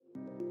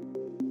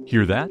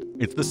Hear that?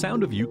 It's the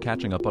sound of you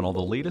catching up on all the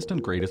latest and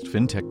greatest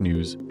fintech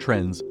news,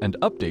 trends, and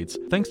updates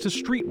thanks to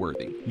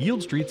Streetworthy,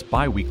 Yield Street's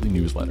bi-weekly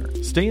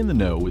newsletter. Stay in the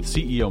know with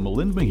CEO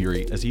Milind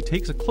Mahiri as he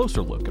takes a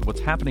closer look at what's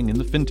happening in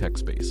the fintech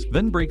space,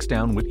 then breaks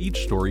down what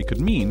each story could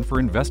mean for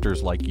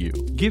investors like you.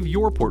 Give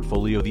your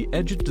portfolio the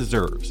edge it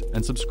deserves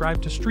and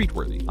subscribe to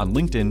Streetworthy on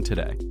LinkedIn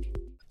today.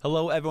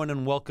 Hello, everyone,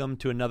 and welcome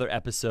to another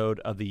episode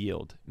of The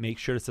Yield. Make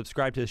sure to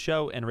subscribe to the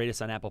show and rate us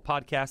on Apple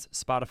Podcasts,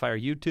 Spotify, or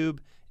YouTube,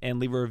 and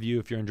leave a review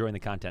if you're enjoying the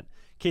content.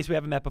 In case we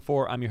haven't met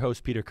before, I'm your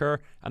host, TKer.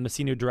 I'm the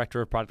Senior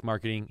Director of Product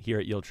Marketing here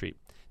at Yield Street.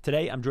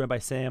 Today, I'm joined by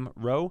Sam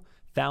Rowe,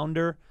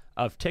 founder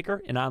of TKer,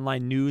 an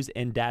online news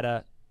and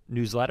data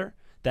newsletter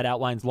that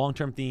outlines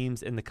long-term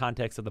themes in the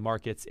context of the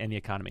markets and the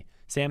economy.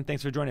 Sam,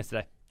 thanks for joining us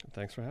today.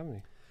 Thanks for having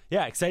me.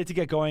 Yeah, excited to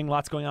get going.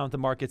 Lots going on with the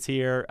markets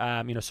here.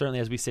 Certainly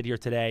as we sit here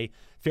today,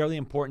 fairly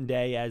important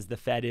day as the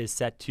Fed is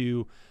set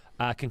to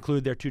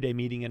conclude their two-day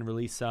meeting and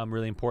release some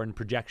really important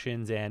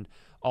projections and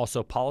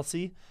also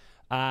policy.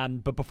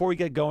 But before we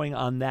get going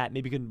on that,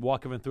 maybe you can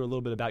walk everyone through a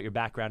little bit about your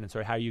background and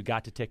sort of how you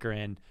got to TKer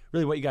and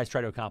really what you guys try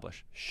to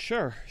accomplish.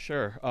 Sure.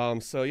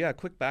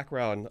 Quick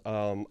background.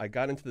 I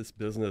got into this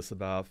business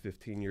about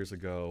 15 years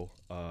ago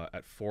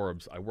at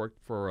Forbes. I worked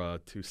for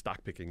two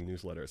stock picking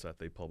newsletters that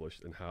they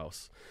published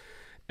in-house.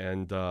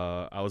 And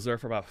I was there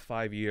for about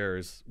 5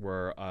 years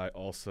where I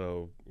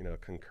also,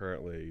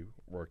 concurrently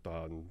worked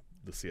on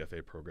the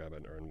CFA program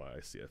and earned my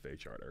CFA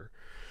charter.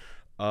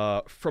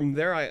 From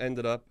there, I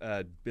ended up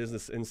at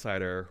Business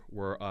Insider,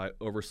 where I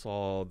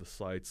oversaw the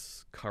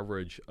site's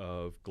coverage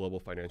of global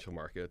financial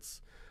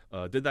markets.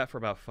 Did that for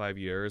about 5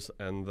 years,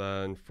 and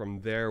then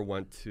from there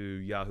went to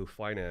Yahoo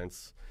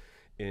Finance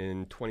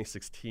in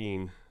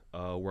 2016,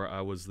 where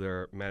I was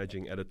their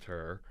managing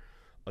editor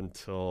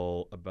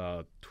until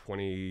about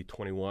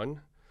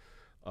 2021.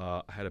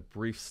 I had a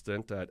brief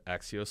stint at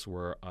Axios,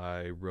 where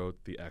I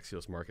wrote the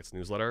Axios Markets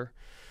newsletter,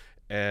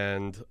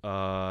 and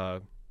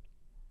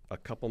a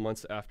couple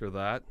months after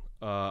that,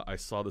 I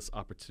saw this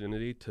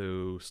opportunity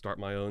to start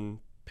my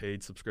own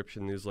paid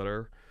subscription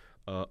newsletter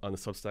on the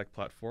Substack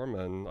platform,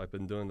 and I've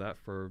been doing that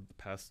for the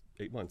past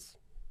 8 months.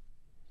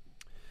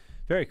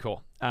 Very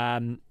cool.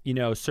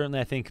 Certainly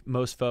I think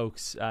most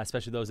folks,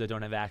 especially those that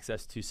don't have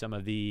access to some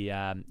of the,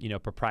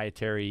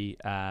 proprietary,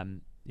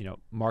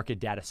 market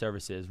data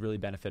services really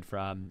benefit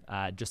from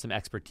just some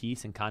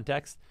expertise and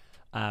context.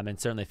 And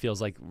certainly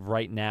feels like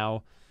right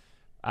now,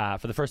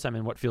 for the first time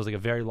in what feels like a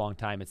very long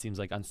time, it seems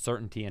like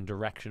uncertainty and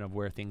direction of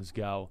where things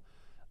go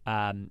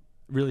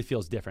really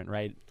feels different,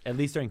 right? At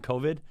least during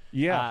COVID,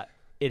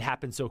 it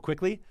happened so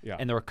quickly,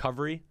 and the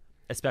recovery,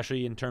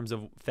 especially in terms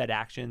of Fed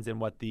actions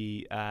and what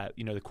the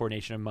the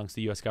coordination amongst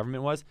the U.S.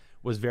 government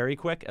was very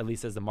quick, at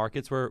least as the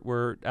markets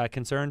were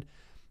concerned.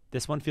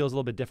 This one feels a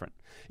little bit different.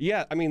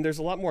 Yeah, I mean, there's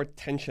a lot more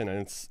tension,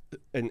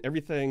 and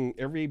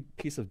every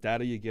piece of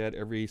data you get,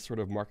 every sort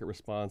of market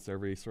response,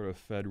 every sort of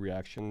Fed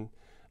reaction,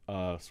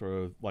 sort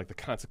of like the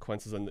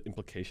consequences and the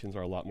implications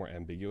are a lot more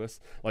ambiguous.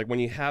 Like when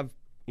you have,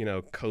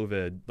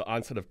 COVID, the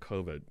onset of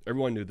COVID,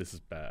 everyone knew this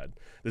is bad.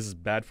 This is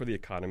bad for the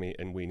economy,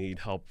 and we need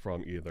help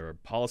from either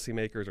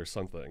policymakers or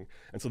something.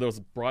 And so there was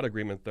broad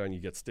agreement there, and you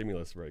get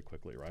stimulus very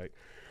quickly, right?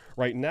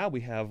 Right now we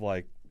have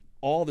like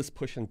all this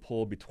push and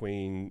pull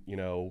between,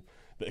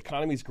 the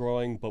economy's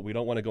growing, but we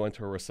don't want to go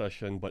into a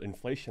recession, but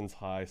inflation's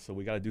high, so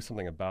we got to do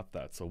something about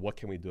that. So what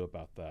can we do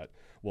about that?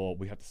 Well,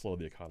 we have to slow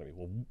the economy.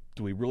 Well,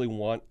 do we really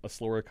want a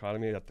slower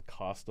economy at the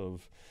cost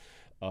of,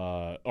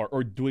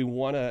 or do we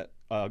want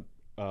to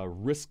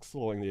risk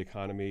slowing the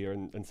economy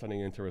and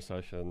sending it into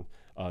recession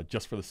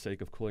just for the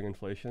sake of cooling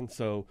inflation?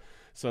 So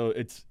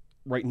it's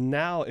right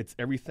now,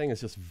 everything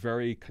is just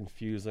very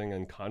confusing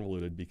and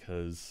convoluted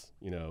because,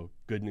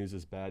 good news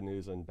is bad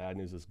news and bad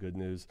news is good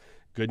news.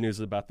 Good news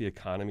about the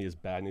economy is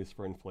bad news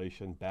for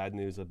inflation. Bad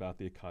news about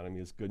the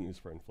economy is good news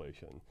for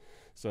inflation.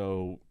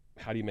 So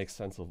how do you make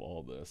sense of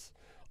all this?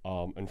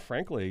 And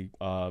frankly,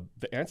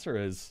 the answer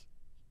is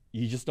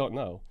you just don't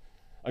know.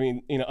 I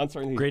mean,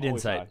 uncertainty. Great is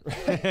insight.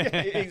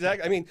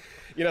 Exactly. I mean,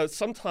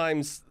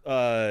 sometimes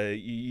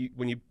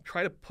when you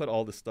try to put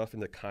all this stuff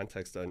into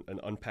context and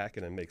unpack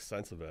it and make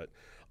sense of it,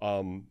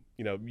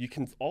 you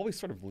can always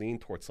sort of lean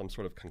towards some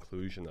sort of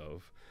conclusion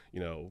of,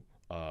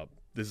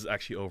 this is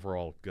actually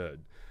overall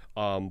good.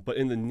 But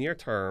in the near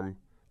term,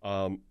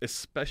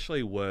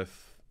 especially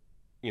with,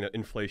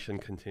 inflation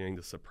continuing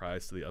to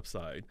surprise to the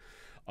upside,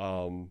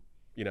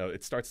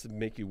 it starts to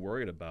make you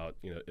worried about,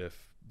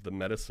 if the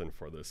medicine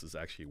for this is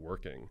actually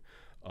working.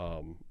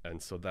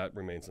 And so that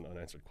remains an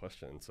unanswered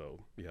question. So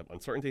you have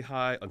uncertainty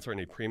high,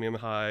 uncertainty premium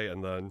high,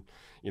 and then,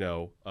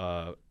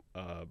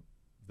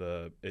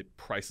 it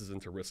prices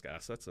into risk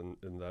assets and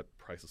that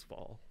prices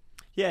fall.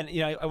 Yeah, and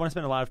I want to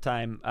spend a lot of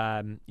time,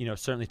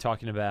 certainly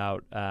talking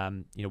about,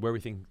 where we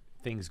think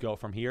things go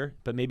from here.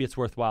 But maybe it's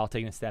worthwhile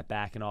taking a step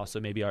back and also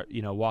maybe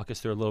walk us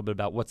through a little bit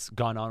about what's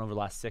gone on over the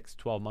last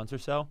 6-12 months or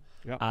so.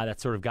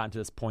 That's sort of gotten to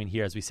this point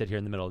here as we sit here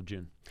in the middle of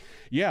June.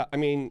 Yeah, I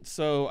mean,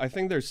 so I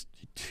think there's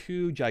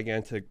two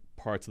gigantic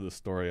parts of the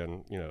story,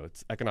 and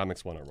it's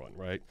economics 101,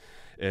 right?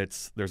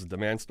 There's a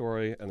demand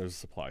story and there's a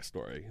supply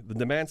story. The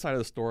demand side of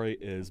the story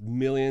is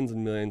millions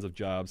and millions of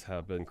jobs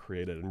have been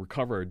created and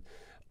recovered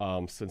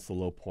since the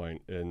low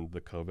point in the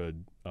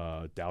COVID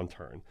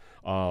downturn.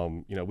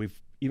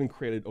 We've even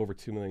created over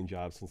 2 million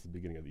jobs since the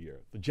beginning of the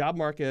year. The job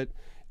market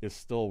is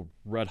still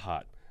red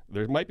hot.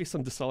 There might be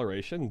some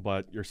deceleration,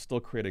 but you're still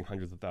creating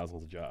hundreds of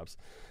thousands of jobs.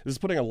 This is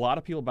putting a lot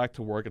of people back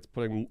to work. It's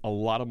putting a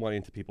lot of money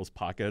into people's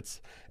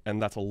pockets,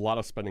 and that's a lot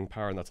of spending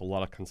power, and that's a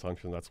lot of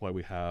consumption. That's why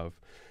we have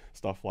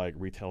stuff like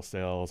retail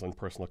sales and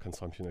personal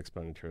consumption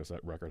expenditures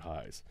at record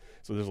highs.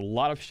 So there's a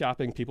lot of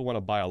shopping. People want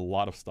to buy a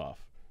lot of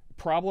stuff.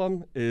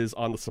 Problem is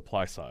on the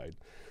supply side.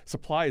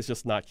 Supply is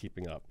just not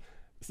keeping up.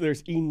 So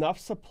there's enough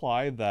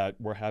supply that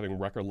we're having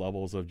record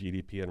levels of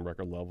GDP and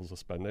record levels of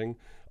spending,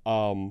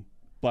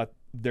 but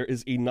there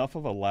is enough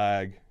of a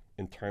lag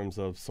in terms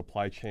of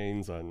supply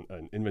chains and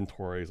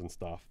inventories and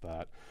stuff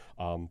that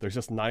there's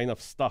just not enough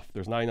stuff.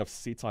 There's not enough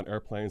seats on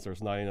airplanes.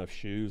 There's not enough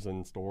shoes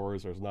in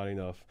stores. There's not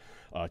enough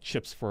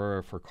chips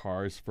for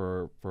cars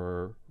for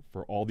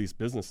all these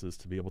businesses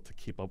to be able to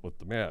keep up with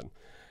demand.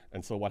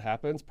 And so what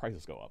happens?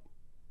 Prices go up.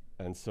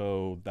 And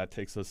so that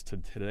takes us to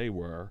today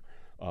where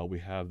we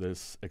have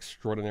this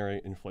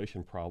extraordinary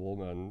inflation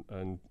problem.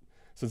 And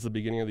since the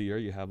beginning of the year,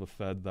 you have a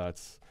Fed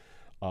that's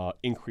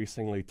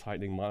increasingly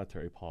tightening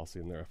monetary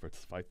policy in their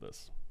efforts to fight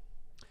this.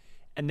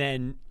 And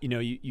then,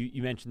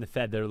 you mentioned the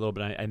Fed there a little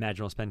bit. I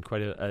imagine we'll spend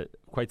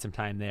quite some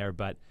time there.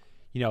 But,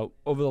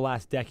 over the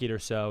last decade or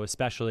so,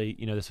 especially,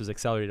 this was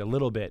accelerated a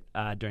little bit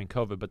during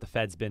COVID, but the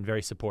Fed's been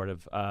very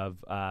supportive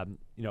of,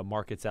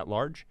 markets at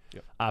large,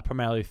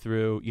 primarily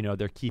through,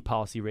 their key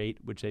policy rate,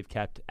 which they've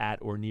kept at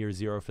or near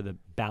zero for the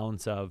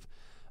balance of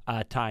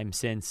time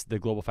since the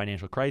global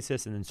financial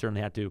crisis, and then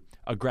certainly had to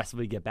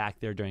aggressively get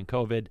back there during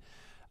COVID.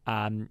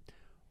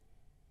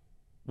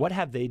 What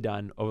have they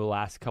done over the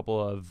last couple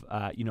of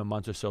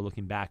months or so,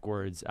 looking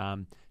backwards,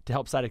 to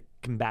help try to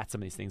combat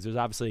some of these things? There's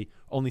obviously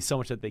only so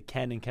much that they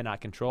can and cannot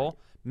control.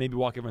 Maybe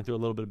walk everyone through a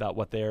little bit about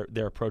what their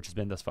approach has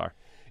been thus far.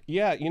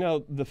 Yeah,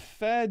 the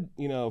Fed,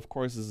 of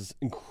course, is this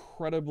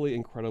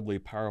incredibly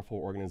powerful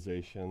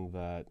organization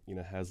that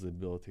has the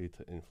ability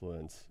to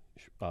influence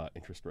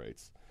interest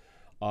rates.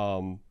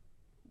 The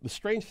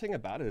strange thing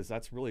about it is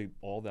that's really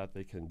all that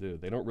they can do.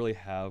 They don't really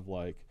have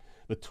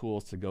the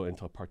tools to go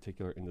into a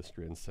particular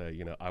industry and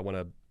say, I want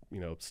to,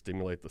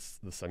 stimulate the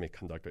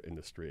semiconductor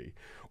industry,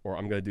 or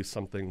I'm going to do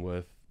something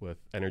with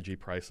energy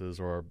prices,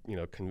 or,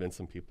 convince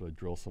some people to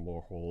drill some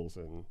more holes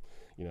in,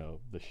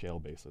 the shale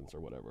basins or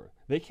whatever.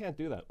 They can't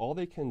do that. All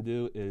they can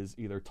do is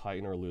either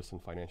tighten or loosen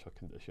financial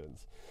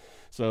conditions.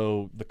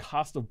 So the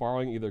cost of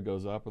borrowing either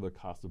goes up or the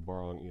cost of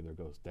borrowing either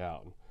goes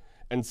down.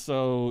 And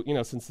so,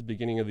 since the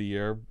beginning of the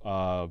year,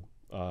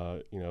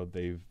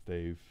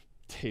 they've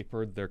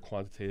tapered their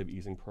quantitative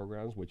easing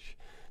programs, which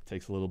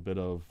takes a little bit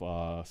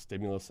of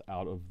stimulus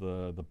out of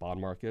the bond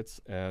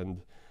markets,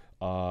 and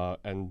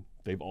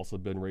they've also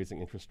been raising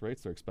interest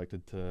rates. They're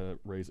expected to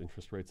raise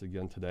interest rates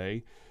again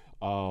today,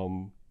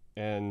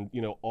 and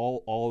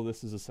all of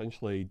this is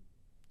essentially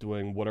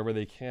doing whatever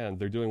they can.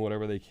 They're doing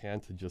whatever they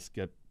can to just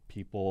get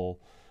people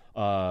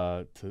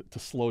to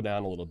slow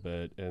down a little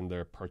bit in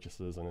their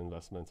purchases and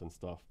investments and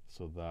stuff,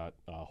 so that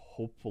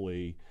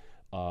hopefully,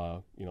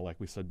 like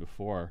we said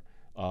before,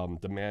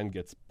 demand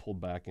gets pulled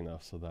back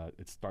enough so that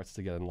it starts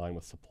to get in line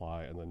with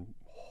supply, and then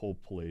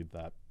hopefully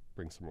that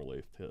brings some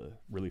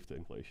relief to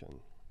inflation.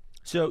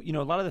 So, a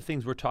lot of the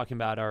things we're talking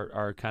about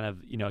are kind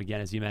of, again,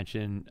 as you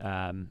mentioned,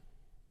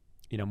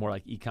 more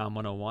like Econ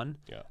 101.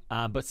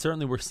 Yeah. But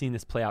certainly we're seeing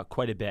this play out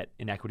quite a bit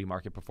in equity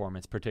market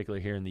performance,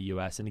 particularly here in the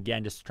U.S. And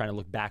again, just trying to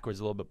look backwards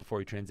a little bit before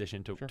we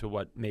transition to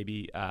what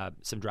maybe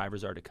some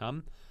drivers are to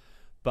come.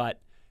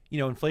 But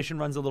inflation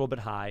runs a little bit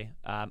high.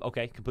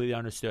 Okay, completely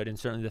understood. And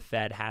certainly the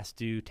Fed has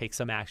to take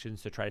some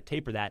actions to try to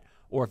taper that,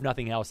 or if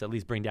nothing else, at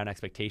least bring down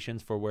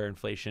expectations for where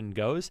inflation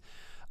goes.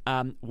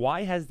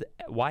 Why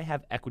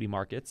have equity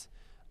markets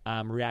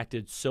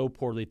reacted so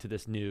poorly to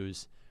this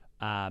news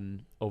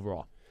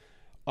overall?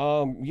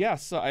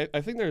 So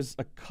I think there's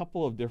a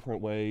couple of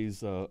different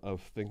ways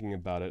of thinking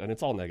about it, and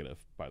it's all negative,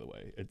 by the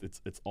way.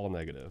 It's all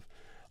negative.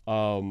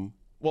 I'll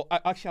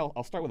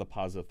start with a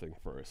positive thing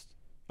first.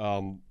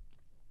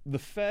 The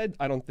Fed,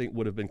 I don't think,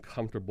 would have been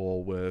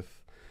comfortable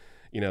with,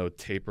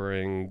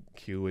 tapering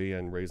QE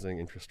and raising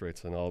interest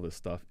rates and all this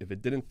stuff if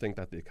it didn't think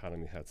that the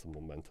economy had some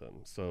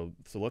momentum. So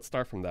let's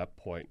start from that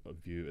point of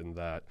view, in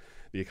that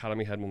the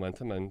economy had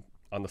momentum, and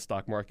on the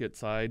stock market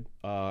side,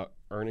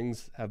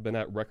 earnings have been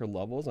at record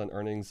levels, and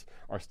earnings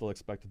are still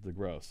expected to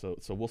grow. So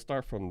we'll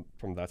start from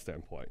that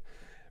standpoint.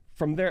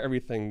 From there,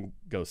 everything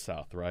goes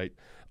south, right?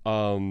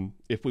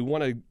 If we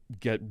want to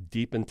get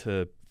deep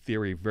into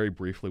theory very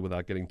briefly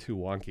without getting too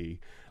wonky,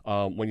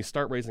 when you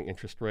start raising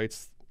interest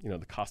rates,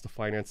 the cost of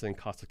financing,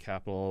 cost of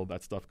capital,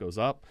 that stuff goes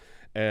up,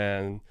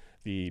 and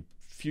the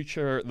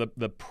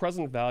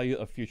present value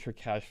of future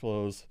cash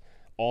flows,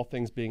 all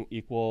things being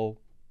equal,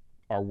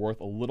 are worth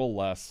a little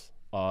less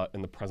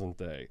in the present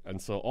day.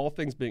 And so all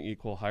things being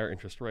equal, higher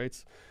interest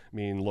rates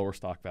mean lower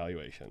stock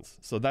valuations.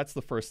 So that's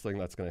the first thing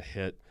that's going to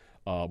hit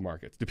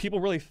markets. Do people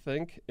really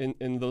think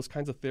in those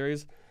kinds of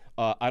theories?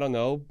 I don't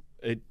know.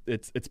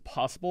 It's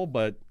possible,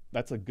 but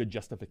that's a good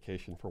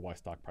justification for why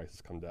stock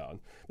prices come down.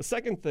 The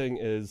second thing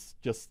is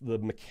just the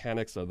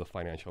mechanics of the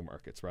financial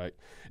markets, right?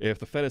 If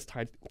the Fed is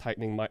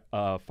tightening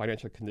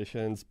financial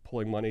conditions,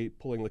 pulling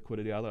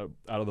liquidity out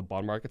of the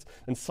bond markets,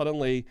 and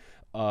suddenly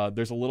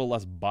there's a little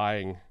less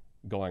buying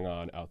going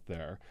on out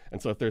there.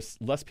 And so if there's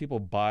less people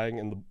buying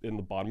in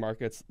the bond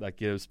markets, that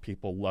gives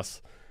people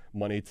less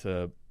money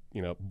to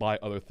buy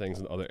other things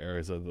in other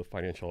areas of the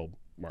financial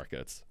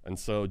markets. And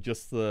so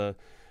just the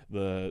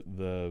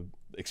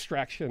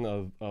extraction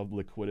of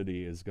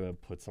liquidity is going to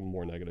put some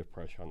more negative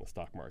pressure on the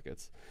stock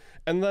markets.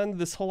 And then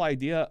this whole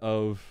idea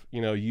of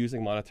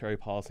using monetary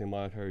policy and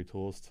monetary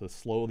tools to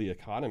slow the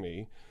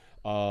economy,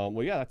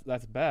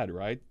 that's bad,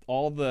 right?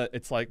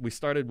 It's like we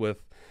started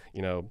with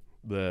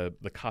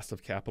the cost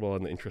of capital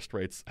and the interest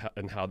rates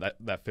and how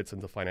that fits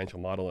into financial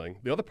modeling.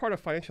 The other part of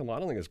financial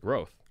modeling is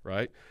growth,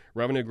 right?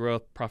 Revenue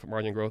growth, profit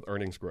margin growth,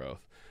 earnings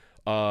growth.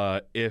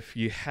 If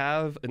you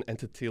have an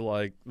entity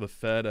like the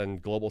Fed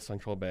and global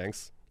central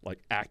banks like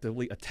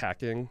actively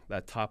attacking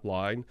that top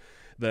line,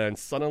 then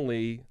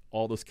suddenly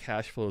all those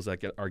cash flows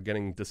that are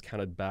getting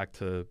discounted back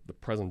to the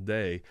present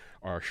day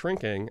are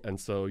shrinking, and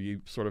so you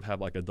sort of have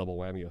like a double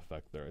whammy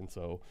effect there. And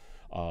so,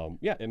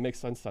 it makes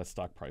sense that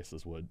stock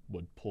prices would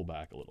pull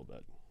back a little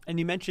bit. And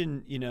you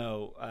mentioned,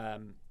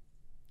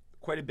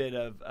 quite a bit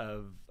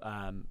of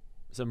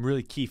some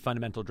really key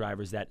fundamental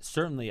drivers that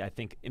certainly I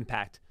think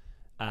impact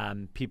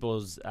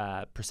people's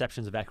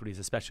perceptions of equities,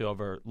 especially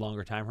over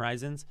longer time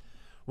horizons.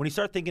 When you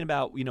start thinking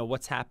about,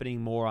 what's happening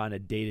more on a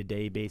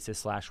day-to-day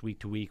basis /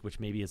 week-to-week,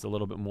 which maybe is a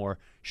little bit more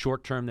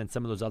short-term than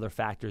some of those other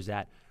factors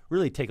that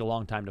really take a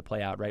long time to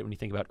play out, right? When you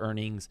think about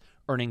earnings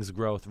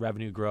growth,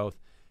 revenue growth,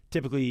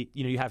 typically,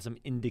 you have some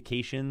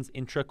indications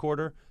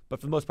intra-quarter, but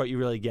for the most part, you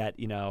really get,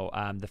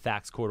 the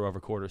facts quarter over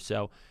quarter.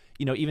 So,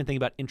 even thinking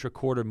about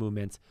intra-quarter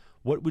movements,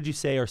 what would you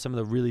say are some of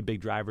the really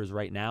big drivers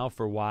right now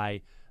for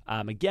why,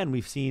 again,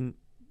 we've seen,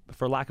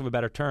 for lack of a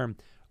better term,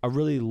 a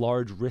really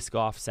large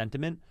risk-off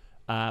sentiment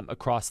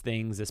across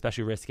things,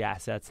 especially risk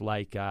assets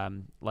like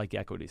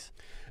equities?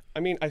 I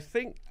mean, I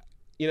think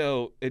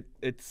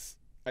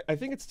I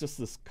think it's just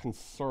this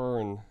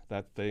concern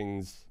that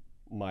things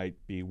might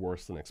be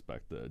worse than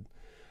expected.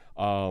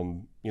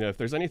 If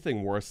there's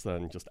anything worse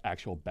than just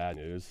actual bad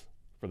news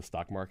for the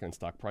stock market and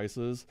stock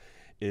prices,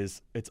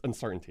 it's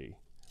uncertainty.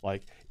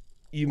 Like,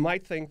 you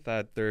might think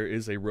that there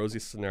is a rosy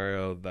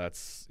scenario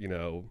that's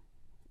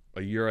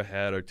a year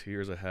ahead or 2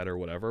 years ahead or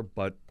whatever,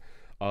 but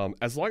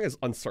as long as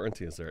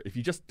uncertainty is there, if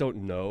you just don't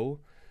know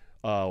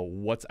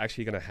what's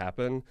actually going to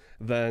happen,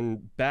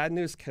 then bad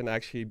news can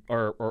actually,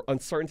 or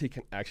uncertainty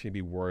can actually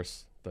be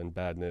worse than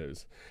bad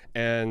news.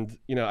 And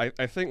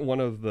I think one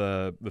of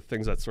the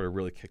things that sort of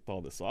really kicked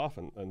all this off,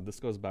 and this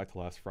goes back to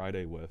last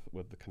Friday with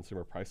the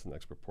Consumer Price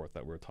Index report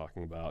that we were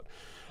talking about,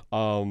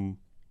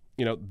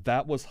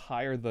 that was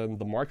higher than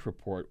the March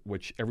report,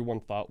 which everyone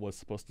thought was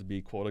supposed to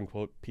be quote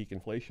unquote peak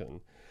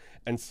inflation.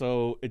 And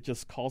so it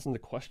just calls into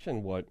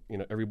question what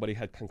everybody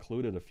had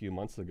concluded a few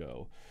months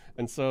ago.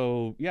 And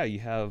so you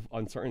have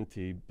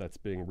uncertainty that's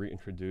being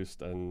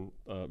reintroduced and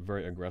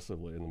very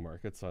aggressively in the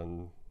markets,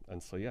 and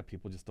so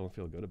people just don't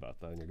feel good about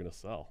that, and you're going to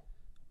sell.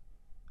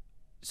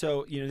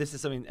 So this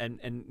is something,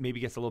 and maybe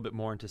gets a little bit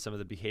more into some of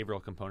the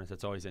behavioral components.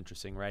 That's always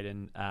interesting, right?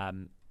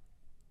 And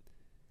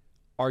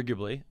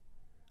arguably,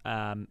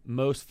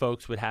 most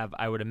folks would have,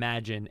 I would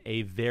imagine,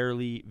 a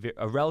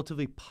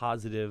relatively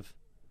positive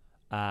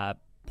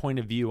point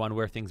of view on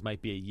where things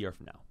might be a year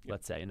from now,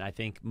 let's say. And I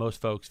think most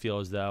folks feel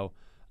as though,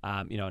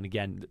 and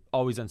again,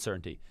 always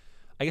uncertainty.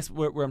 I guess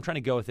where I'm trying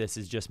to go with this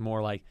is just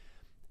more like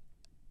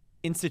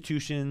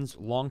institutions,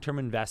 long-term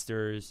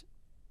investors,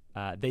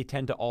 they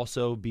tend to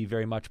also be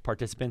very much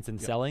participants in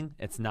selling.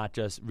 It's not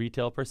just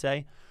retail per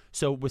se.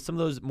 So with some of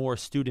those more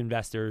astute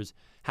investors,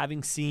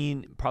 having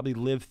seen, probably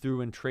lived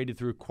through and traded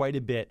through quite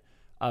a bit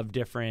of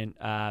different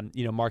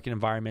market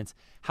environments,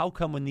 how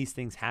come when these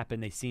things happen,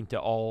 they seem to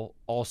all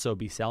also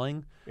be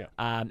selling,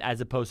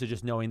 as opposed to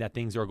just knowing that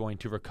things are going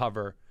to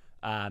recover,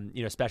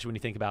 especially when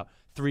you think about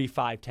 3,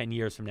 5, 10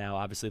 years from now?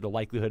 Obviously, the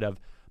likelihood of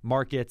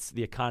markets,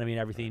 the economy,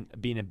 and everything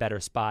being in a better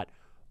spot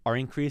are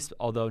increased,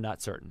 although not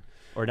certain,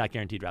 or not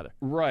guaranteed, rather.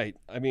 Right.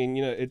 I mean,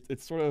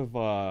 it's sort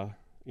of,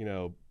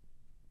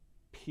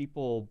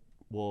 people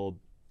will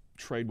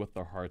trade with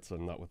their hearts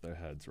and not with their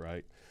heads,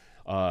 right?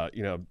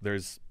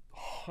 There's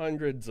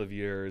hundreds of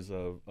years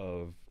of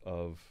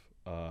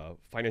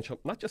financial,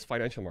 not just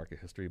financial market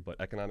history, but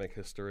economic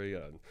history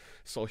and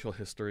social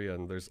history,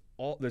 and there's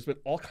been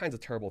all kinds of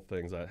terrible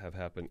things that have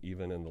happened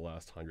even in the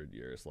last 100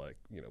 years. Like,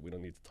 we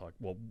don't need to talk.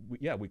 Well,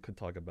 we could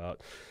talk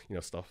about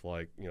stuff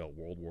like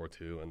World War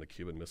II and the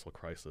Cuban Missile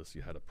Crisis.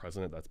 You had a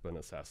president that's been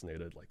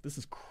assassinated. Like, this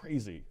is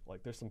crazy.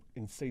 Like, there's some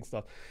insane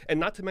stuff, and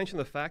not to mention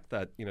the fact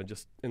that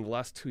just in the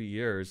last 2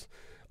 years,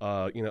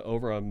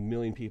 over 1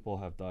 million people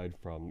have died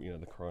from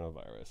the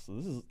coronavirus. So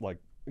this is like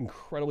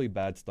incredibly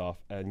bad stuff,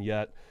 and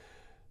yet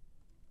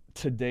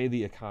today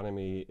the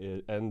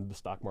economy and the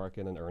stock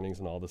market and earnings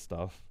and all this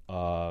stuff,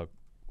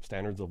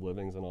 standards of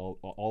livings and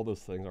all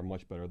those things are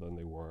much better than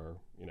they were,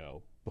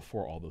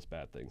 before all those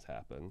bad things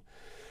happened.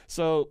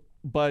 So,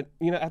 but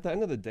at the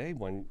end of the day,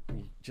 when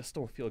you just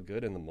don't feel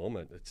good in the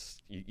moment,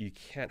 it's you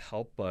can't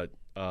help but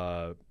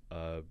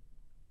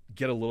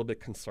get a little bit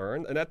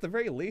concerned. And at the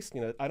very least,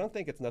 I don't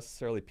think it's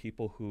necessarily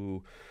people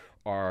who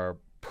are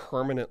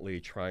permanently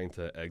trying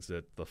to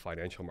exit the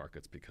financial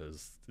markets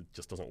because it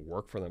just doesn't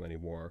work for them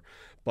anymore.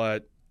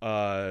 But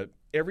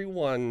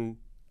everyone,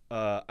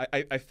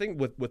 I think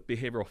with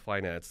behavioral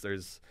finance,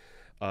 there's,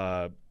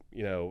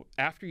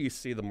 after you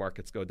see the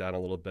markets go down a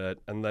little bit,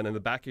 and then in the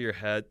back of your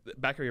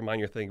mind,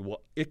 you're thinking,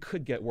 well, it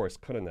could get worse,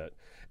 couldn't it?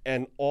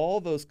 And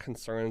all those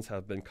concerns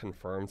have been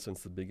confirmed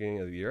since the beginning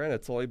of the year, and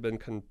it's only been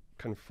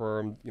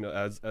confirmed,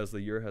 as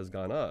the year has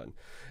gone on.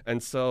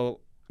 And so,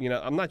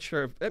 I'm not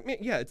sure.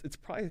 It's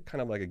probably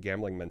kind of like a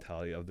gambling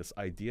mentality of this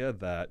idea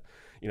that,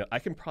 I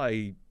can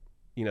probably,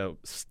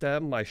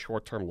 stem my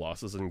short-term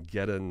losses and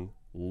get in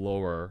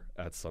lower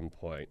at some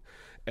point.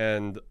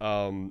 And,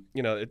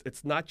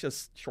 it's not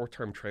just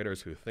short-term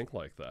traders who think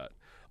like that.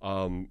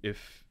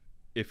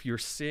 If you're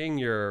seeing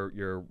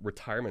your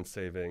retirement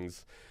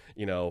savings,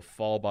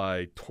 fall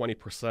by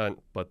 20%,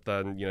 but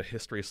then,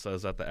 history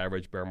says that the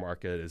average bear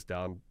market is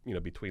down,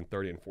 between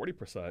 30 and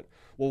 40%.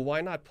 Well,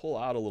 why not pull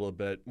out a little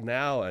bit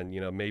now and,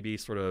 maybe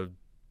sort of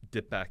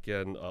dip back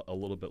in a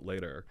little bit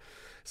later?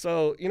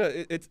 So,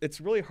 it's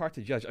really hard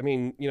to judge. I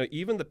mean,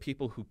 even the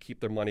people who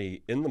keep their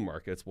money in the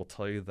markets will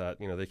tell you that,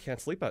 they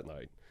can't sleep at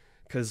night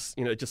because,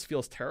 it just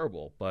feels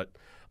terrible. But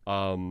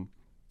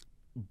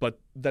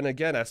then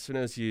again, as soon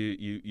as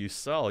you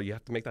sell, you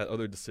have to make that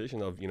other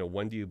decision of,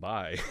 when do you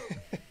buy?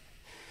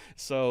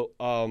 So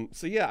I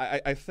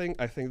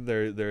think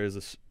there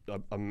is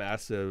a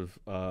massive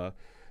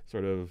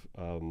sort of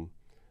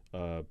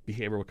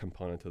behavioral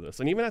component to this,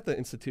 and even at the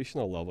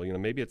institutional level,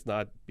 maybe it's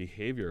not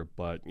behavior,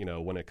 but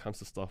when it comes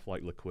to stuff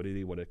like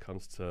liquidity, when it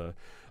comes to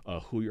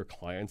who your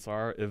clients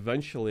are,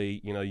 eventually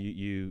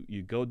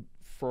you go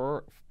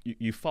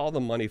you follow the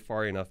money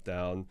far enough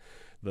down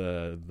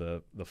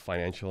the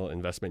financial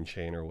investment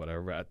chain or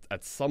whatever.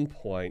 At some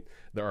point,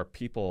 there are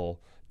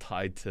people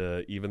tied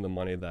to even the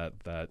money that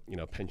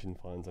pension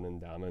funds and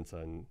endowments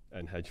and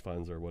hedge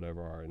funds or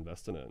whatever are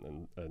invested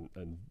in,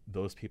 and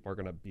those people are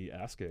going to be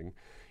asking,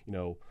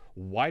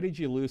 why did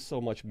you lose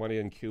so much money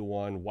in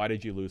Q1? Why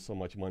did you lose so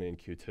much money in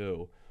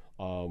Q2?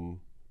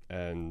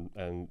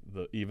 And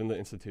even the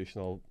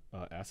institutional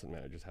asset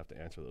managers have to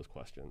answer those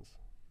questions.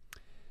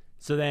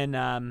 So then,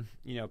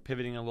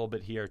 pivoting a little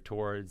bit here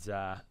towards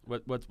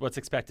what's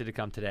expected to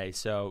come today.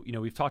 So,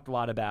 we've talked a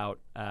lot about,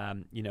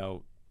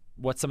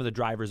 what some of the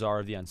drivers are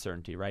of the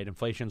uncertainty, right?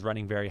 Inflation's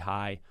running very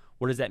high.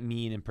 What does that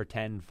mean and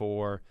portend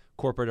for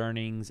corporate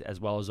earnings as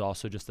well as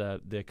also just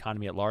the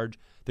economy at large?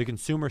 The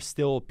consumer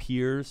still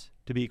appears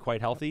to be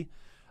quite healthy.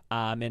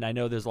 And I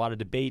know there's a lot of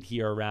debate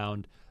here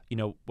around,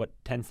 what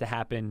tends to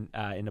happen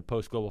in a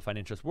post-global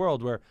financialist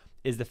world, where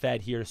is the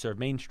Fed here to serve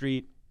Main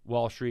Street,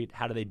 Wall Street?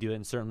 How do they do it?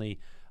 And certainly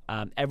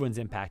everyone's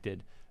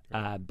impacted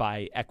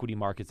by equity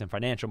markets and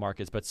financial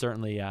markets, but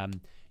certainly,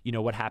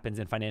 what happens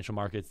in financial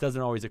markets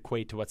doesn't always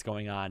equate to what's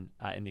going on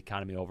in the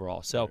economy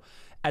overall. So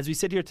as we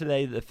sit here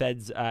today, the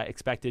Fed's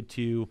expected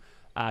to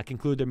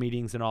conclude their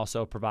meetings and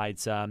also provide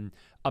some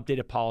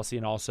updated policy.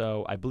 And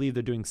also, I believe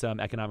they're doing some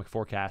economic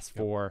forecasts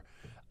for,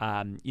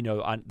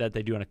 that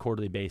they do on a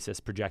quarterly basis,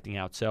 projecting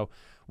out. So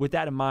with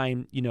that in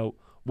mind,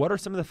 what are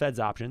some of the Fed's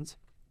options?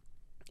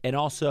 And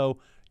also,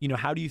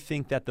 how do you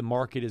think that the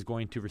market is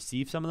going to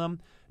receive some of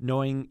them,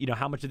 knowing,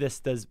 how much of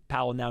this does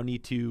Powell now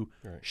need to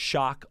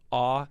shock,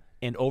 awe,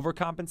 and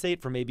overcompensate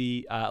for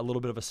maybe a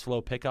little bit of a slow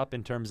pickup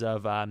in terms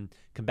of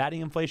combating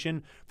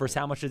inflation, versus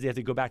how much does he have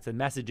to go back to the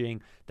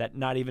messaging that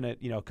not even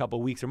a couple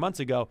of weeks or months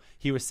ago,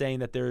 he was saying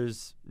that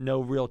there's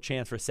no real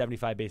chance for a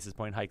 75 basis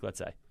point hike, let's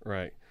say.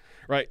 Right.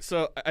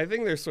 So I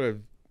think there's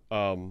sort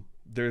of,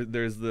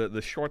 there's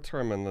the short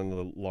term and then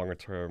the longer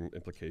term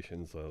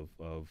implications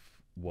of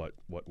what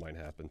might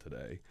happen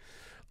today.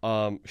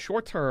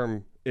 Short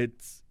term,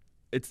 it's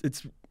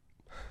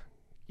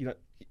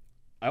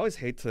I always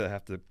hate to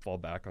have to fall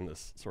back on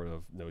this sort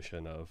of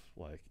notion of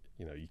like,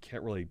 you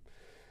can't really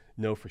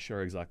know for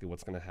sure exactly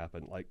what's going to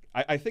happen. Like,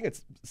 I think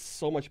it's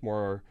so much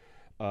more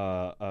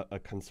a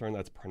concern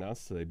that's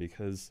pronounced today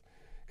because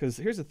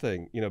here's the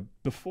thing,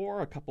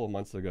 before a couple of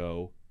months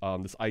ago,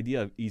 this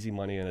idea of easy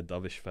money and a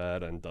dovish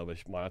Fed and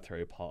dovish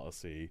monetary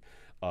policy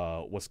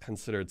was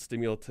considered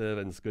stimulative,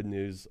 and it's good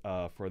news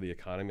for the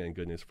economy and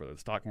good news for the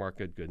stock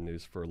market, good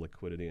news for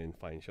liquidity and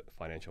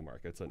financial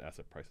markets, and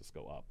asset prices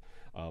go up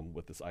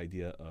with this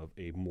idea of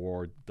a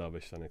more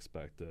dovish than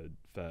expected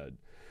Fed.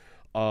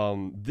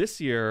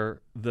 This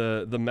year,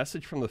 the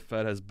message from the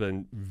Fed has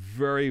been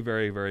very,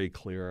 very, very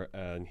clear,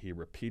 and he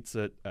repeats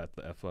it at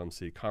the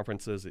FOMC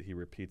conferences. He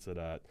repeats it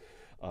at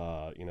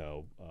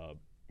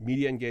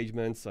media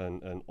engagements,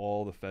 and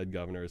all the Fed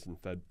governors and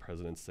Fed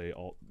presidents say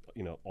all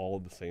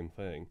of the same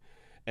thing.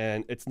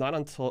 And it's not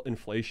until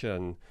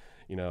inflation,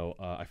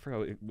 I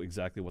forgot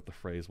exactly what the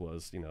phrase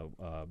was,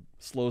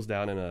 slows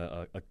down in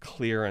a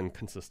clear and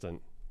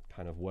consistent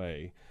kind of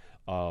way,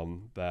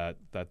 that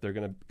they're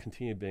going to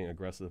continue being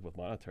aggressive with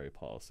monetary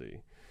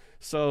policy.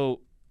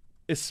 So,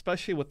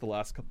 especially with the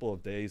last couple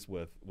of days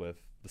with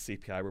the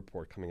CPI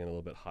report coming in a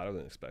little bit hotter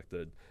than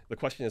expected, the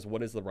question is,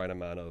 what is the right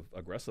amount of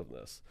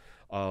aggressiveness?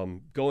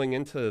 Going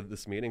into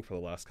this meeting for the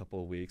last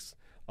couple of weeks,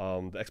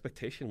 the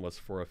expectation was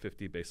for a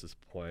 50 basis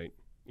point,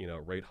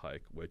 rate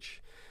hike,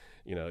 which,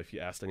 if you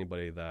asked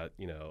anybody that,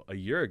 a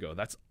year ago,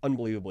 that's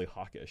unbelievably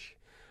hawkish.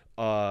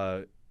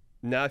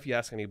 Now, if you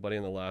ask anybody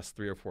in the last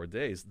 3 or 4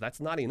 days, that's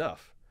not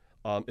enough.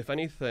 If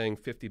anything,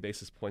 50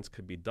 basis points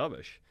could be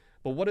dovish.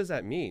 But what does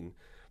that mean?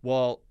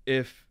 Well,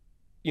 if,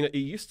 it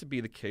used to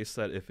be the case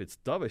that if it's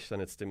dovish, then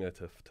it's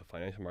stimulative to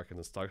financial markets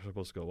and stocks are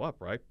supposed to go up,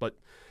 right? But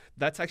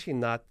that's actually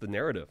not the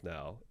narrative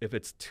now. If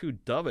it's too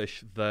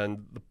dovish,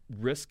 then the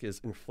risk is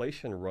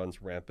inflation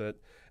runs rampant.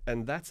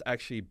 And that's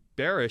actually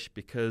bearish,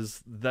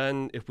 because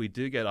then if we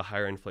do get a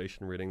higher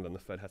inflation reading, then the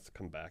Fed has to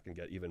come back and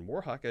get even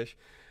more hawkish,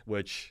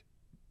 which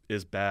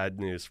is bad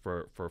news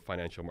for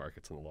financial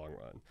markets in the long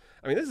run.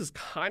 I mean, this is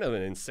kind of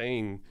an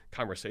insane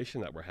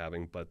conversation that we're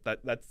having, but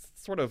that's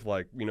sort of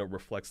like,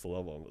 reflects the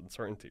level of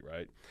uncertainty,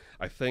 right?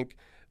 I think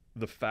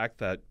the fact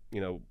that,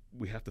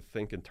 we have to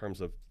think in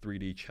terms of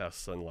 3D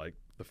chess and like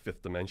the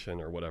fifth dimension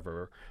or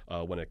whatever,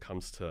 when it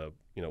comes to,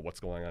 what's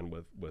going on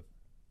with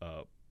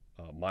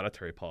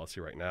monetary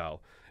policy right now,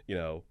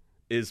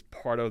 is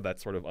part of that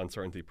sort of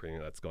uncertainty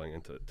premium that's going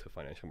into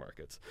financial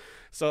markets.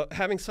 So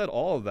having said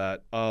all of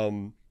that,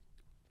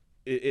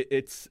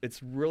 it's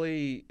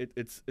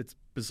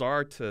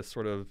bizarre to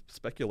sort of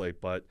speculate,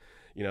 but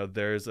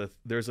there's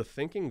a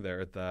thinking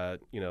there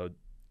that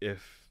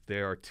if they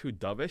are too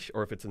dovish,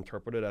 or if it's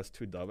interpreted as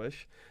too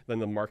dovish, then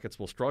the markets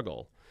will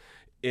struggle.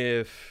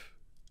 If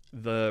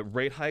the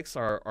rate hikes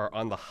are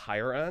on the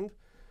higher end,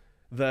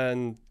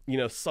 then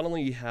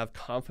suddenly you have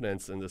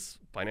confidence in this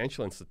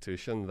financial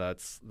institution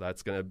that's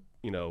going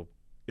to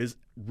is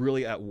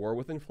really at war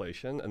with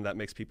inflation, and that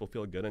makes people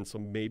feel good. And so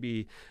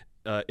maybe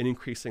an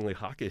increasingly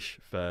hawkish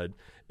Fed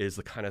is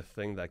the kind of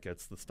thing that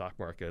gets the stock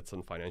markets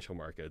and financial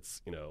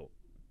markets,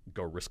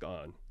 go risk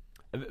on.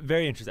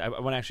 Very interesting. I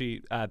want to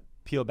actually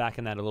peel back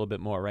on that a little bit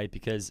more, right?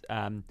 Because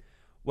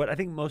what I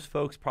think most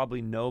folks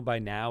probably know by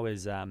now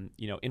is,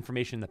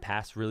 information in the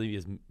past really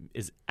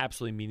is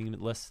absolutely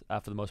meaningless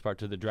for the most part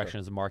to the direction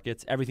of the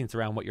markets. Everything's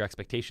around what your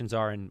expectations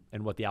are and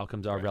what the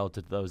outcomes are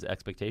relative to those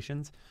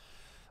expectations.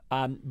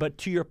 But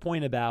to your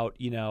point about,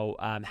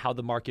 how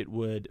the market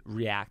would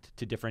react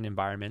to different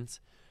environments,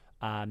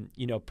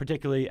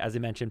 particularly, as I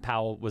mentioned,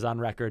 Powell was on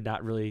record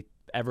not really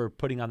ever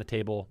putting on the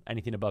table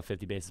anything above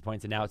 50 basis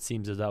points. And now it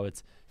seems as though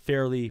it's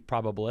fairly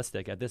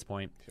probabilistic at this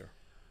point. Sure.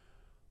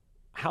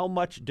 How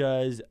much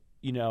does,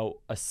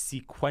 a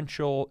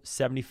sequential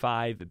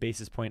 75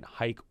 basis point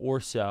hike or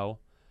so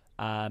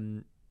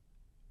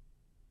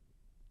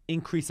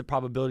increase the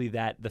probability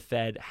that the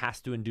Fed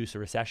has to induce a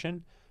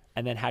recession?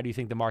 And then how do you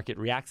think the market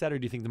reacts to that? Or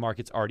do you think the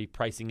market's already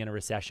pricing in a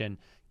recession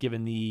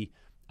given the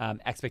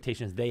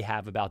expectations they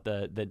have about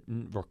the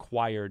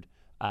required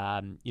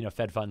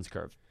Fed funds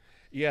curve?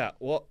 Yeah,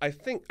 well, I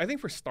think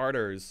for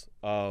starters,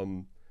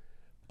 you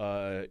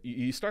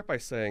start by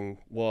saying,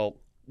 well,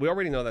 we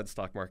already know that the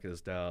stock market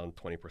is down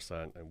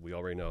 20%, and we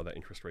already know that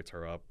interest rates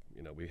are up.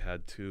 We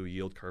had 2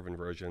 yield curve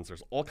inversions.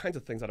 There's all kinds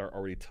of things that are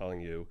already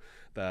telling you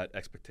that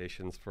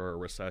expectations for a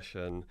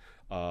recession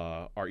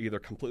are either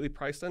completely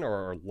priced in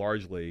or are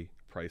largely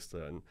priced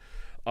in.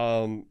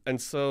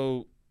 And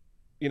so,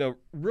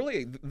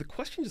 really the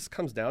question just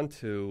comes down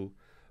to,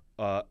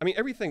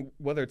 everything,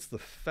 whether it's the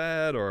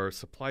Fed or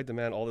supply,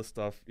 demand, all this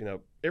stuff,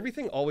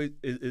 everything always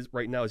is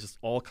right now is just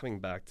all coming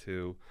back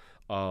to,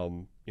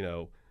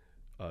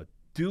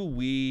 do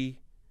we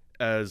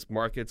as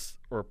markets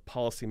or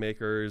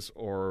policymakers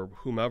or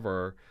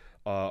whomever,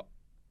 are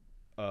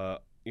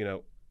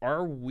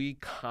we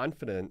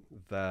confident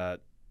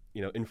that,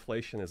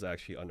 inflation is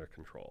actually under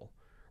control,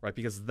 right?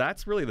 Because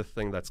that's really the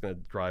thing that's going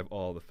to drive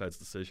all the Fed's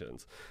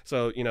decisions.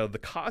 So, the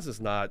cause is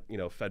not,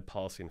 Fed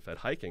policy and Fed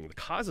hiking. The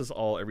cause is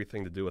all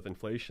everything to do with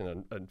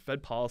inflation, and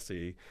Fed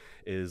policy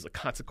is a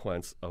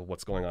consequence of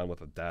what's going on with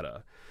the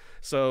data.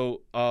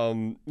 So,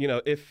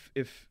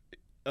 if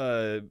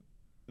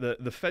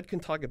the Fed can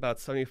talk about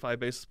 75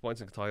 basis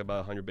points, it can talk about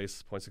 100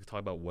 basis points, it can talk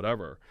about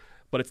whatever.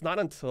 But it's not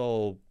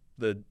until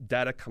the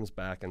data comes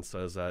back and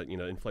says that,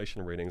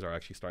 inflation readings are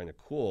actually starting to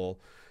cool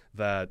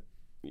that,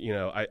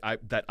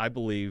 I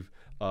believe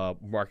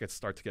markets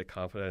start to get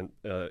confident,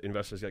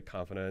 investors get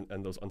confident,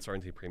 and those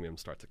uncertainty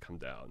premiums start to come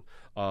down.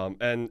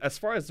 And as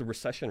far as the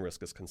recession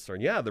risk is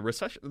concerned, the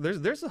recession,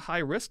 there's a high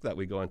risk that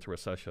we go into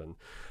recession.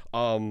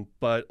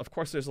 But of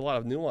course, there's a lot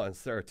of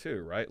nuance there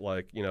too, right?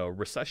 Like,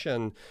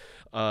 recession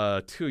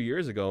 2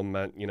 years ago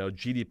meant,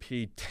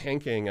 GDP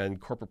tanking and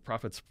corporate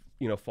profits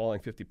falling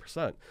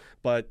 50%.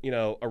 But,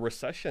 a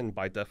recession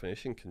by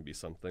definition can be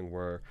something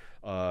where,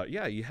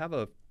 you have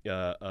a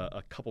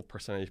a couple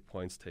percentage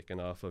points taken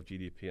off of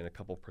GDP and a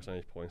couple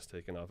percentage points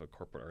taken off of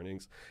corporate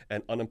earnings,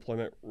 and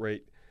unemployment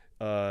rate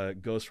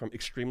goes from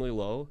extremely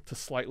low to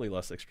slightly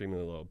less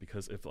extremely low,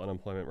 because if the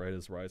unemployment rate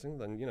is rising,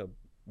 then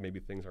maybe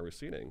things are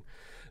receding.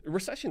 A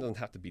recession doesn't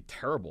have to be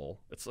terrible.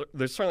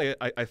 There's certainly,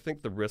 I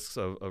think the risks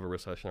of a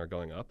recession are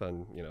going up,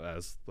 and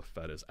as the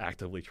Fed is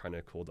actively trying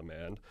to cool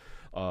demand,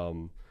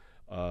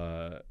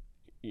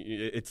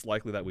 it's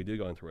likely that we do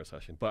go into a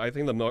recession. But I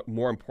think the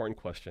more important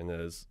question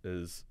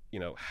is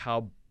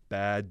how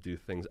bad do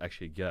things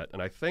actually get?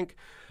 And I think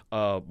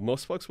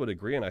most folks would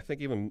agree, and I think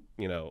even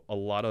a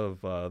lot of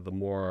the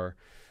more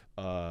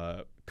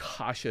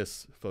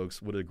cautious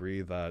folks would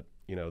agree that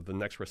the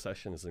next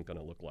recession isn't going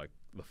to look like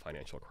the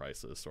financial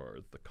crisis or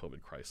the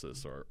COVID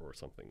crisis or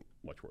something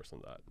much worse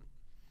than that.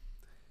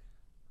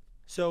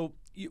 So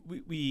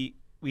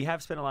we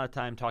have spent a lot of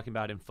time talking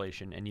about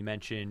inflation, and you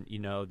mentioned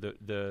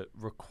the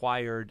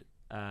required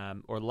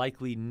or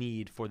likely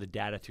need for the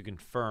data to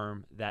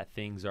confirm that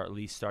things are at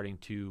least starting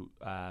to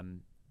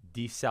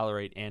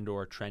decelerate and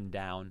or trend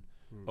down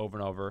over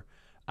and over.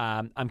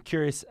 I'm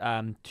curious,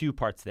 two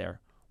parts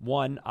there.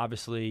 One,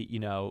 obviously,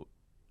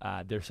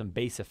 there's some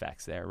base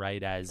effects there,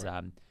 right? As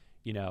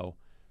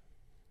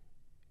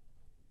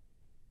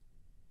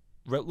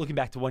looking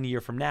back to 1 year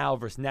from now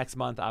versus next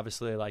month,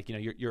 obviously,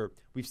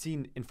 we've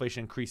seen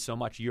inflation increase so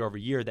much year over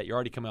year that you're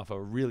already coming off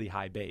a really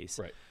high base.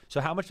 Right.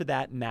 So how much of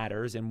that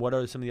matters, and what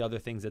are some of the other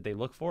things that they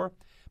look for?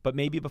 But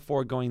maybe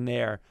before going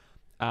there,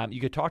 you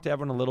could talk to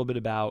everyone a little bit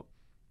about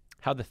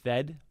how the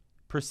Fed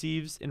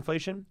perceives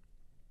inflation,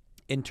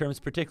 in terms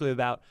particularly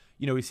about,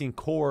 we've seen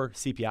core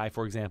CPI,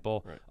 for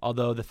example, right,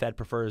 although the Fed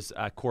prefers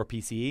core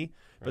PCE, right,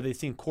 but they've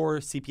seen core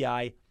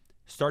CPI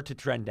start to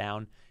trend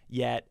down,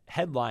 yet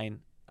headline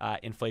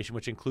inflation,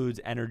 which includes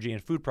energy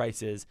and food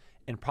prices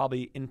and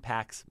probably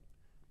impacts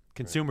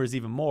consumers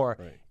even more,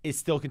 right, is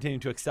still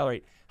continuing to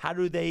accelerate. How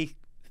do they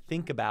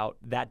think about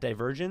that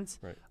divergence?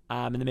 Right.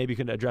 And then maybe you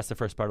can address the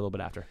first part a little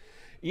bit after.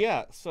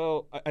 Yeah,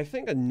 so I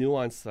think a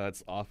nuance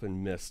that's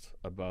often missed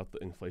about the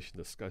inflation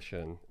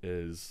discussion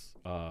is,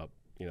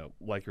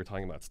 like you're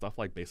talking about, stuff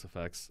like base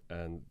effects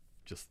and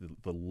just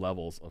the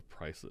levels of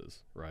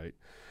prices, right?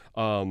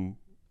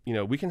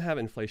 We can have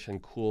inflation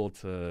cool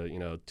to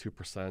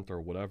 2%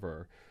 or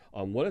whatever.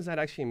 What does that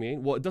actually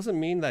mean? Well, it doesn't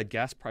mean that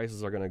gas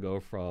prices are going to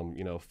go from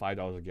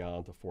 $5 a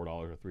gallon to $4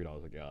 or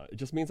 $3 a gallon. It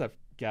just means that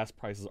gas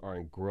prices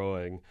aren't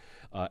growing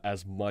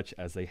as much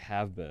as they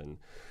have been.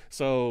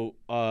 So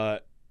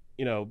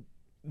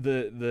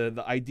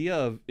the idea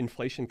of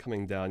inflation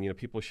coming down,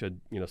 people should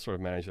sort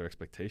of manage their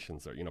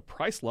expectations there.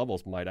 Price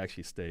levels might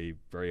actually stay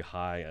very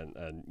high,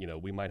 and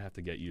we might have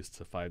to get used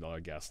to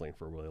 $5 gasoline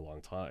for a really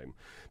long time.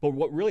 But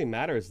what really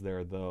matters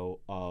there, though,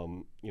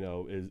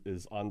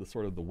 is on the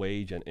sort of the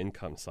wage and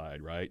income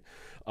side, right?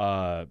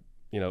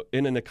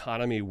 In an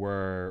economy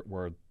where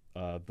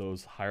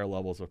those higher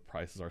levels of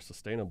prices are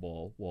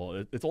sustainable,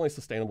 well, it's only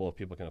sustainable if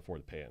people can afford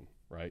to pay them,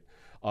 right?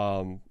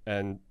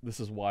 And this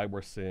is why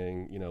we're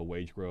seeing,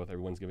 wage growth.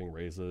 Everyone's giving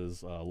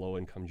raises,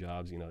 low-income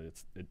jobs. I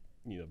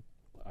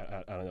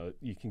don't know.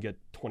 You can get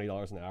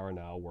 $20 an hour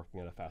now working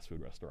at a fast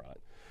food restaurant,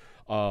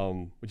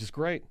 which is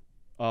great.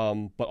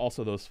 But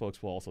also, those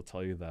folks will also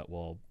tell you that,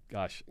 well,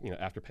 gosh,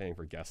 after paying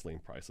for gasoline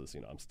prices,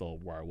 I'm still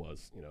where I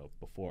was,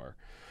 before.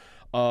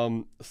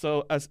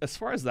 So as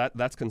far as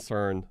that's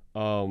concerned,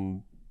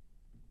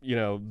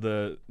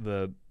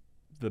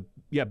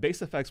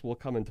 base effects will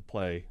come into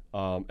play,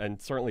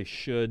 and certainly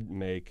should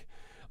make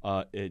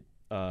it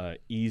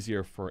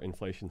easier for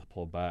inflation to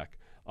pull back.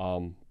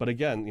 But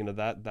again,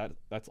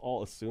 that's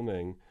all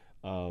assuming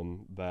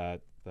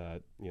that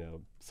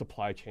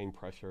supply chain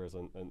pressures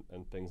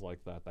and things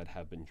like that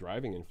have been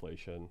driving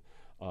inflation,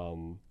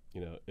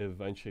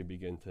 eventually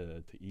begin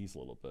to ease a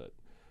little bit.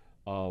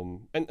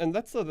 And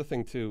that's the other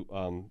thing too,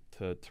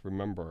 to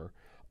remember.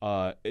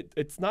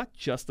 It's not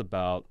just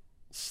about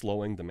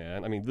slowing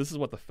demand. I mean, this is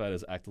what the Fed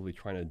is actively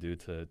trying to do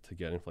to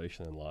get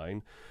inflation in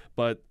line.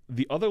 But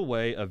the other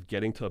way of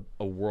getting to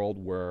a world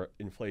where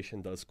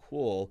inflation does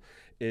cool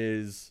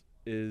is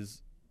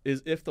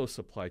if those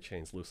supply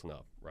chains loosen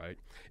up, right?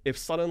 If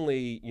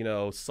suddenly,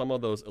 some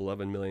of those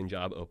 11 million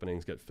job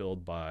openings get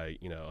filled by,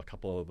 a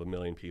couple of the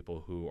million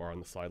people who are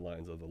on the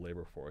sidelines of the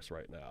labor force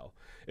right now.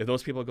 If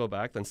those people go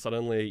back, then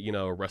suddenly,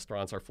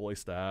 restaurants are fully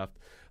staffed.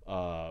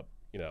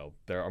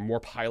 There are more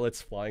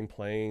pilots flying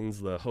planes.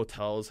 The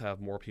hotels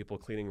have more people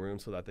cleaning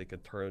rooms so that they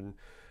could turn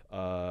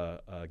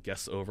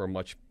guests over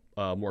much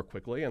more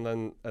quickly. And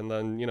then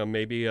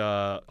maybe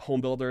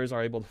home builders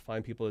are able to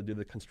find people to do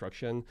the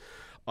construction.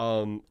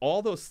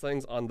 All those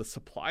things on the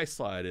supply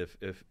side,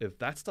 if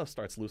that stuff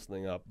starts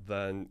loosening up,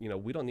 then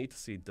we don't need to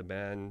see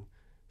demand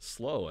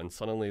slow, and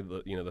suddenly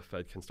the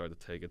Fed can start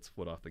to take its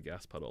foot off the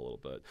gas pedal a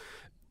little bit.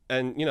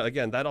 And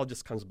again, that all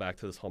just comes back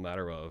to this whole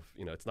matter of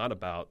it's not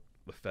about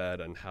the Fed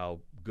and how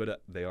good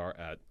they are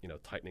at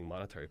tightening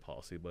monetary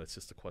policy, but it's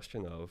just a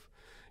question of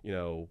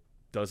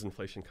does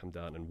inflation come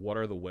down, and what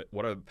are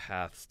the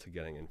paths to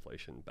getting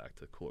inflation back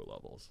to cooler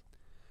levels?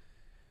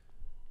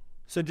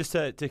 So just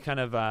to kind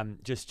of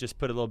just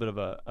put a little bit of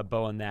a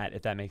bow on that,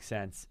 if that makes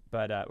sense,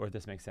 but or if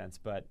this makes sense,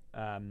 but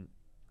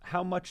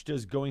how much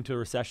does going to a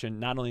recession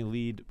not only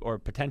lead or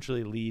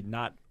potentially lead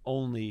not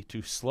only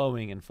to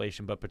slowing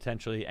inflation, but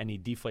potentially any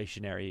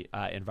deflationary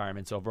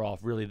environments overall,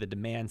 if really the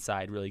demand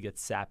side really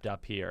gets sapped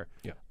up here,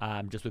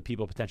 just with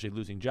people potentially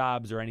losing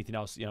jobs or anything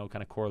else,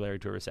 kind of corollary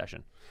to a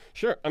recession?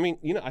 Sure. I mean,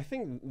 I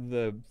think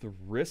the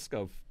risk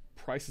of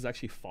prices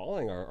actually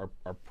falling are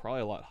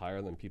probably a lot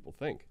higher than people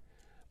think.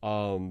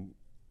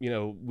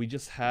 We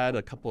just had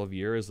a couple of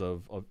years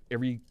of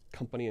every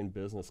company in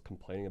business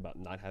complaining about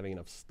not having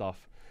enough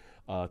stuff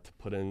to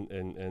put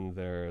in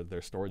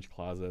their storage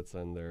closets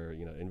and their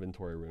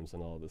inventory rooms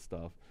and all of this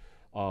stuff.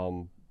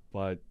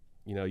 But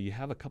you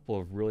have a couple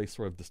of really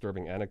sort of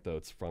disturbing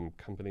anecdotes from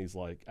companies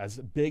like as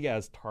big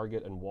as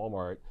Target and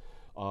Walmart,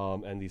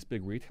 and these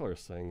big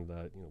retailers saying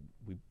that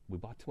we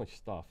bought too much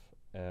stuff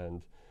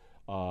and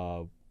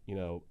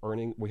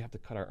we have to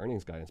cut our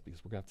earnings guidance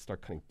because we're going to have to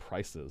start cutting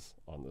prices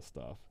on this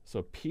stuff.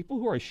 So people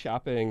who are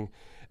shopping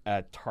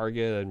at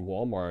Target and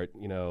Walmart,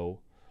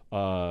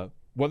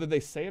 whether they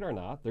say it or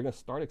not, they're going to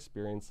start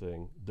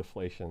experiencing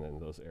deflation in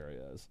those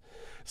areas.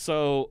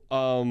 So,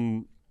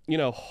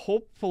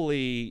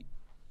 hopefully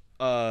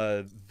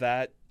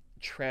that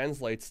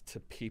translates to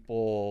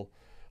people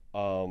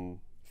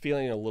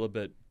feeling a little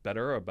bit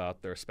better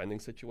about their spending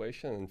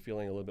situation and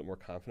feeling a little bit more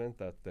confident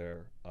that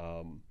their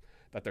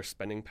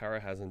spending power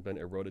hasn't been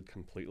eroded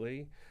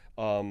completely.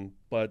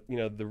 But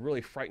the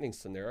really frightening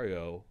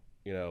scenario,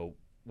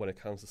 when it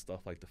comes to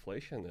stuff like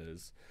deflation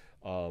is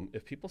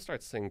if people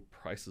start seeing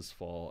prices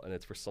fall and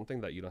it's for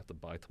something that you don't have to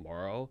buy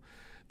tomorrow,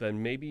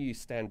 then maybe you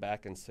stand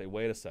back and say,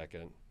 wait a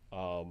second,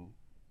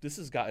 this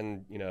has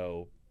gotten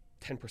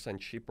 10%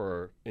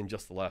 cheaper in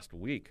just the last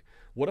week.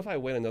 What if I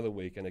wait another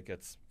week and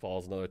it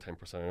falls another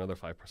 10% or another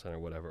 5% or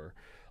whatever?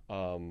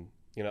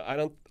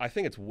 I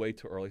think it's way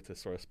too early to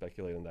sort of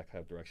speculate in that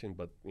kind of direction,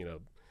 but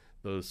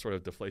those sort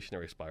of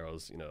deflationary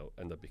spirals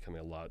end up becoming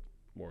a lot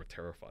more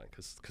terrifying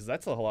because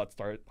that's a whole lot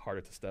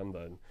harder to stem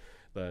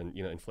than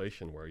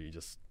inflation, where you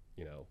just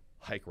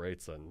hike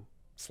rates and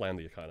slam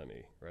the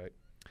economy, right?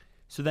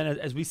 So then,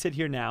 as we sit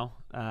here now,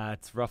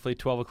 it's roughly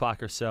 12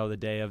 o'clock or so, the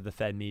day of the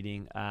Fed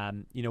meeting.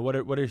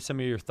 What are some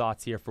of your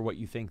thoughts here for what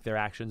you think their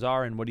actions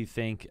are, and what do you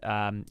think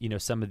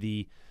some of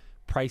the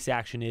price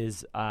action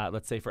is,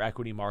 let's say, for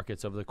equity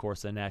markets over the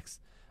course of the next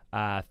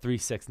 3,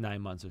 6,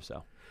 9 months or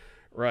so?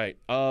 Right.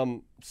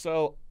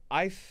 So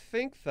I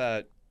think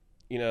that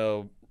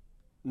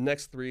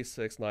next 3,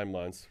 6, 9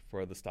 months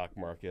for the stock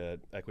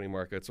market, equity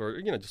markets, or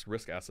just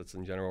risk assets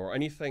in general, or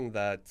anything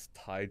that's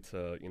tied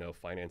to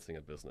financing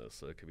a business.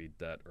 So it could be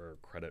debt or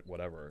credit,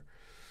 whatever.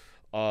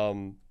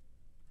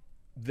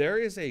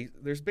 There's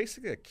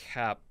basically a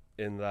cap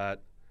in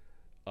that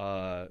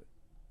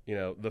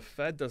the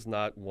Fed does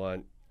not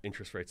want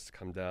interest rates to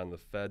come down. The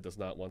Fed does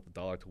not want the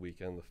dollar to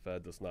weaken. The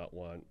Fed does not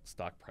want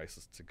stock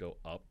prices to go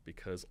up,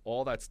 because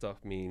all that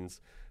stuff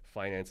means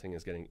financing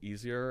is getting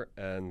easier,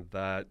 and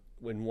that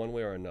in one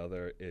way or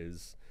another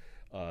is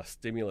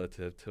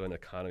stimulative to an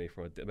economy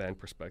from a demand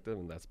perspective,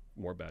 and that's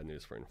more bad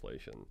news for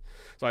inflation.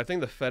 So I think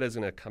the Fed is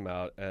going to come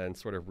out and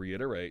sort of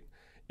reiterate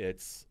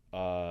its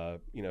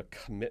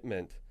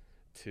commitment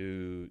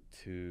to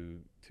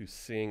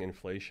seeing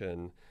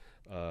inflation.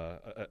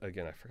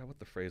 Again, I forgot what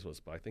the phrase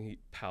was, but I think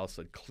Powell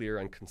said clear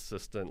and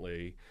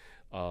consistently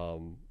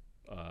sort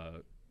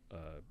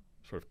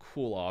of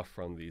cool off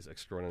from these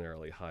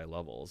extraordinarily high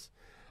levels.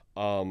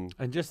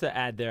 And just to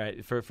add there,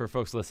 for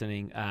folks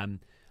listening,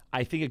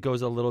 I think it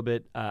goes a little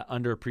bit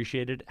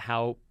underappreciated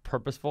how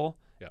purposeful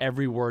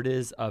every word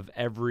is of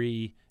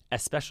every,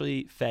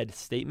 especially Fed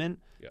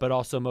statement, but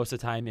also most of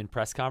the time in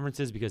press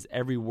conferences, because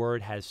every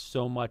word has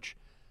so much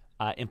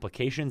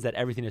implications that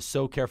everything is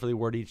so carefully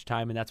worded each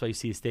time, and that's why you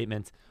see a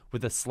statement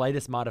with the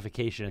slightest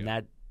modification, and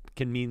that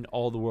can mean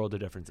all the world of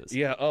differences.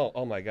 Yeah.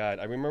 Oh my God.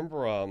 I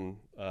remember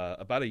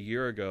about a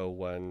year ago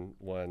when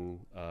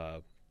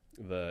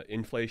the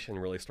inflation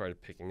really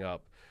started picking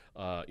up.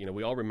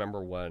 We all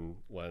remember when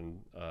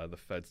the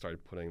Fed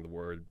started putting the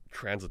word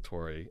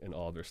transitory in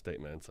all of their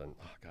statements, and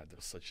oh God, there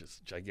was such a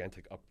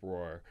gigantic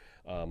uproar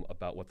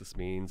about what this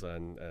means,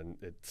 and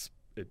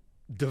it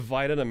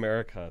divided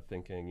America,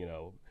 thinking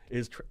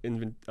is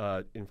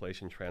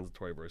inflation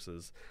transitory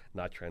versus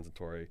not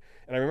transitory.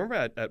 And I remember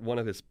at one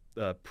of his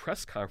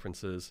press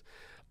conferences,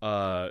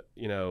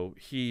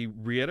 he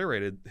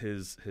reiterated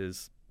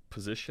his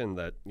position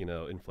that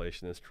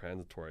inflation is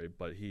transitory,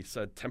 but he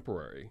said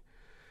temporary.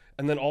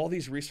 And then all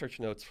these research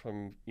notes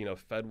from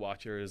Fed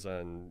watchers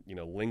and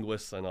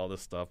linguists and all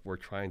this stuff were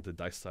trying to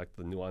dissect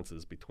the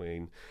nuances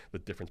between the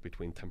difference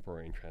between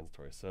temporary and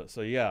transitory.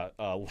 So yeah,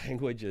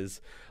 language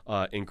is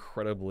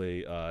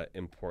incredibly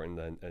important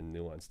and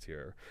nuanced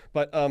here.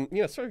 But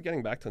sort of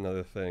getting back to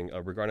another thing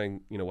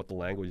regarding what the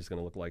language is going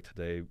to look like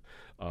today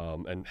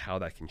and how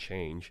that can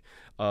change.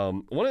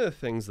 One of the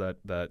things that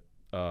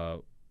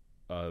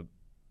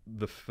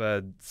the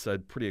Fed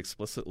said pretty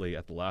explicitly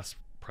at the last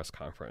press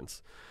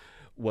conference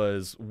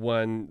was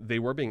when they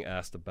were being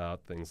asked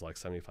about things like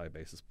 75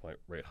 basis point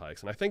rate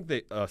hikes. And I think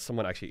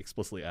someone actually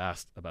explicitly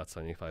asked about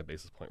 75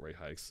 basis point rate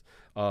hikes.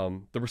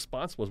 The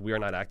response was, we are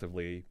not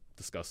actively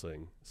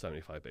discussing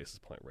 75 basis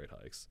point rate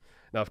hikes.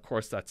 Now, of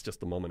course, that's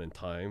just a moment in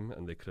time,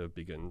 and they could have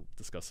begun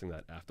discussing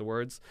that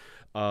afterwards.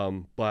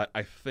 But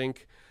I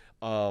think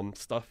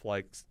stuff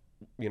like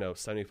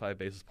 75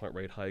 basis point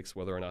rate hikes,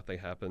 whether or not they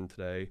happen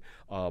today,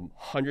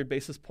 100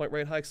 basis point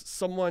rate hikes,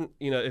 someone,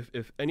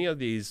 if any of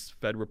these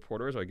Fed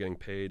reporters are getting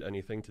paid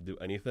anything to do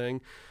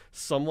anything,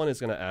 someone is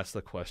going to ask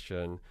the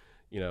question,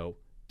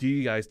 do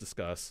you guys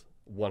discuss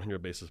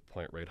 100 basis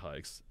point rate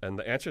hikes? And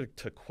the answer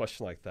to a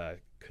question like that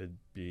could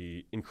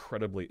be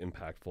incredibly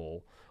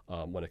impactful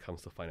when it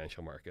comes to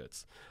financial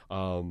markets.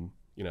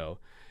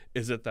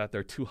 Is it that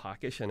they're too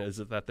hawkish, and is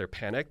it that they're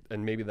panicked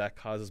and maybe that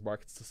causes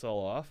markets to sell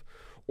off?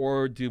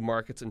 Or do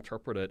markets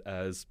interpret it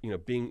as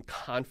being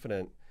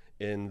confident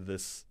in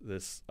this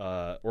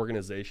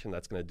organization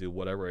that's going to do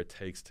whatever it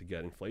takes to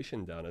get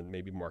inflation down, and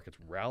maybe markets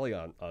rally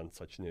on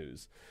such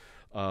news?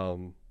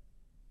 I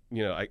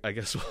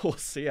guess we'll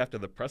see after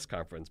the press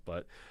conference,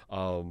 but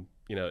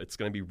it's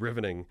going to be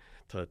riveting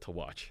to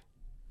watch.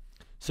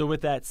 So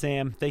with that,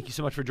 Sam, thank you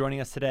so much for joining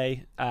us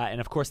today.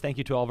 And of course, thank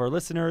you to all of our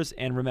listeners.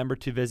 And remember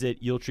to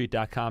visit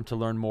yieldstreet.com to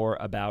learn more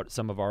about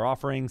some of our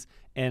offerings.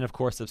 And of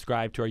course,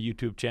 subscribe to our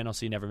YouTube channel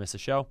so you never miss a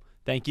show.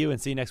 Thank you, and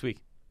see you next week.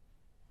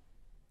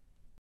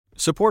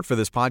 Support for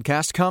this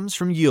podcast comes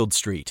from Yield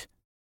Street.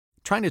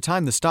 Trying to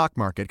time the stock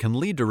market can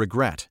lead to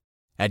regret.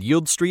 At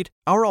Yield Street,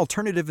 our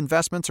alternative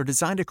investments are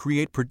designed to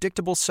create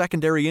predictable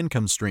secondary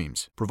income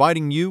streams,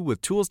 providing you with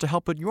tools to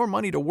help put your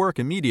money to work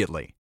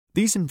immediately.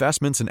 These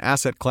investments in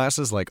asset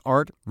classes like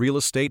art, real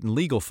estate, and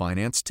legal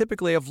finance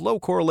typically have low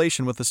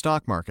correlation with the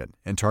stock market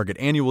and target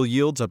annual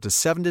yields up to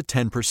 7 to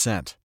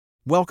 10%.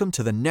 Welcome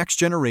to the next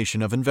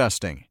generation of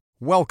investing.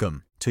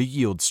 Welcome to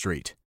Yield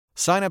Street.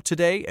 Sign up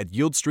today at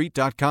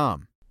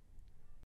yieldstreet.com.